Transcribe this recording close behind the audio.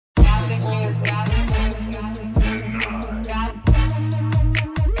What's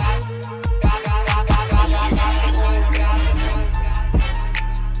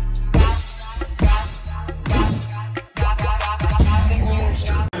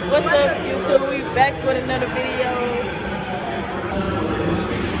up, YouTube? We back with another video.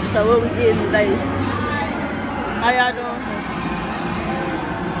 So what we getting today? How y'all doing?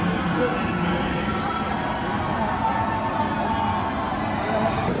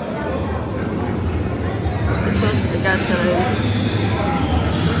 That's what they got today.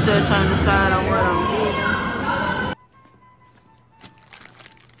 Still trying to decide on what I'm getting.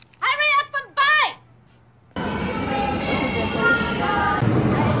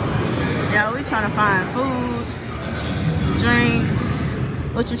 Trying to find food, drinks.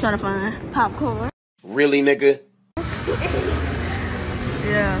 What you trying to find? Popcorn. Really, nigga?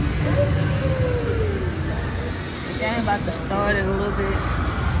 Yeah. The game about to start in a little bit.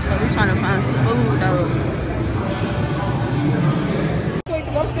 So we trying to find some food though. Wait,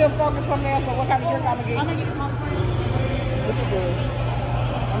 cause I'm still focused on there. So what kind of drink I'm gonna get? I'm gonna get popcorn. What you do?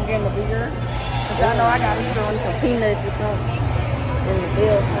 I'm getting the beer. Cause I know I gotta throw in some peanuts or something. In the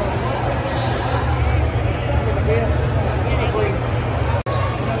bill or something.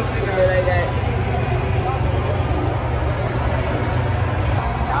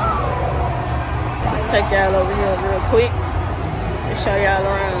 Take y'all over here real quick and show y'all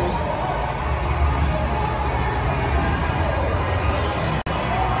around.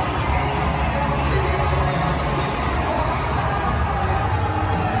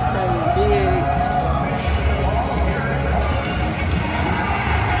 It's gonna be big.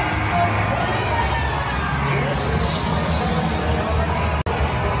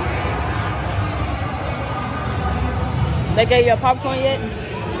 They gave you a popcorn yet?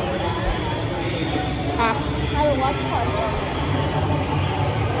 Huh? I haven't watched popcorn.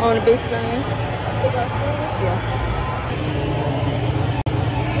 On the big screen? Big old screen? Yeah.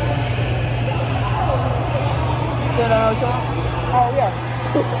 Still don't know what you want? Oh, yeah.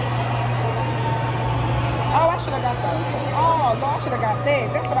 Oh, I should have got that. Oh, no, I should have got that.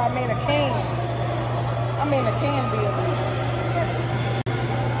 That's what I mean, a can. I mean a can building.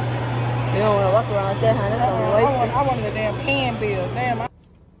 You don't want to walk around like that, huh? That's gonna be wasted. I wanted a damn can build. Damn. What?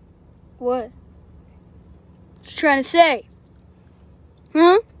 What you trying to say?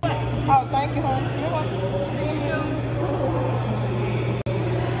 Huh? Oh, thank you, hon. You're welcome.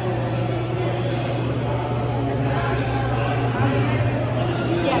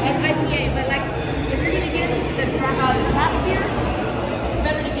 Yeah, that's IPA, but like, if you're gonna get the draft beer, it's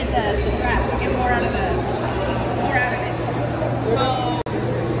better to get the draft. Get more out of it. So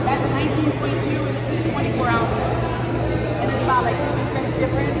that's a 19.2 and it's 24 ounces. And it's about like 50 cents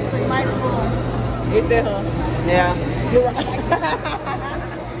difference, so you might as well Get that, huh? Yeah. You're right.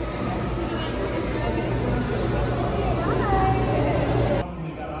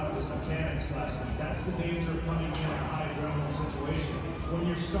 That's the danger of coming in a high adrenaline situation. When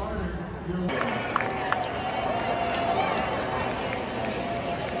you're starter, you're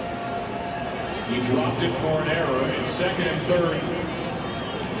He dropped it for an error in second and third.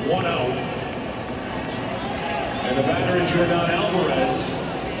 1 out. And the batter is Yordan Alvarez.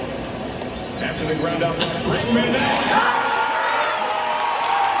 After the ground out, Ringman now.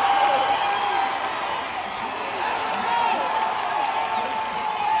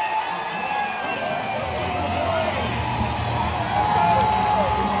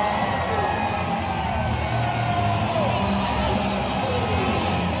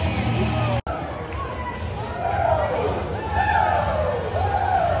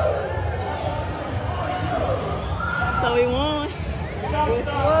 So we won. Guess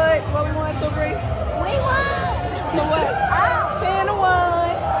what? What we won, Sabri? We won! So what? 10 to 1.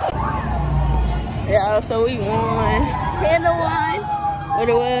 Yeah, so we won. 10 to 1. What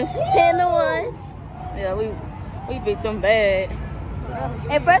it was? 10 to 1. Yeah, we beat them bad.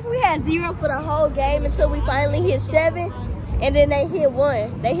 At first we had 0 for the whole game until we finally hit 7. And then they hit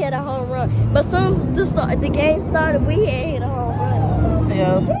 1. They hit a home run. But soon as the game started, we had hit a home run.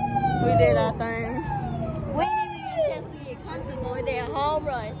 Yeah, we did our thing. We didn't even get a chance to get comfortable in their home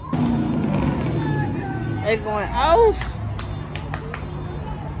run. They're going off.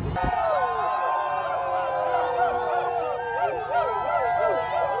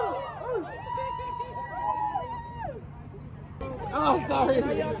 Oh, sorry.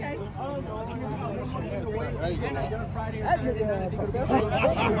 Are you okay?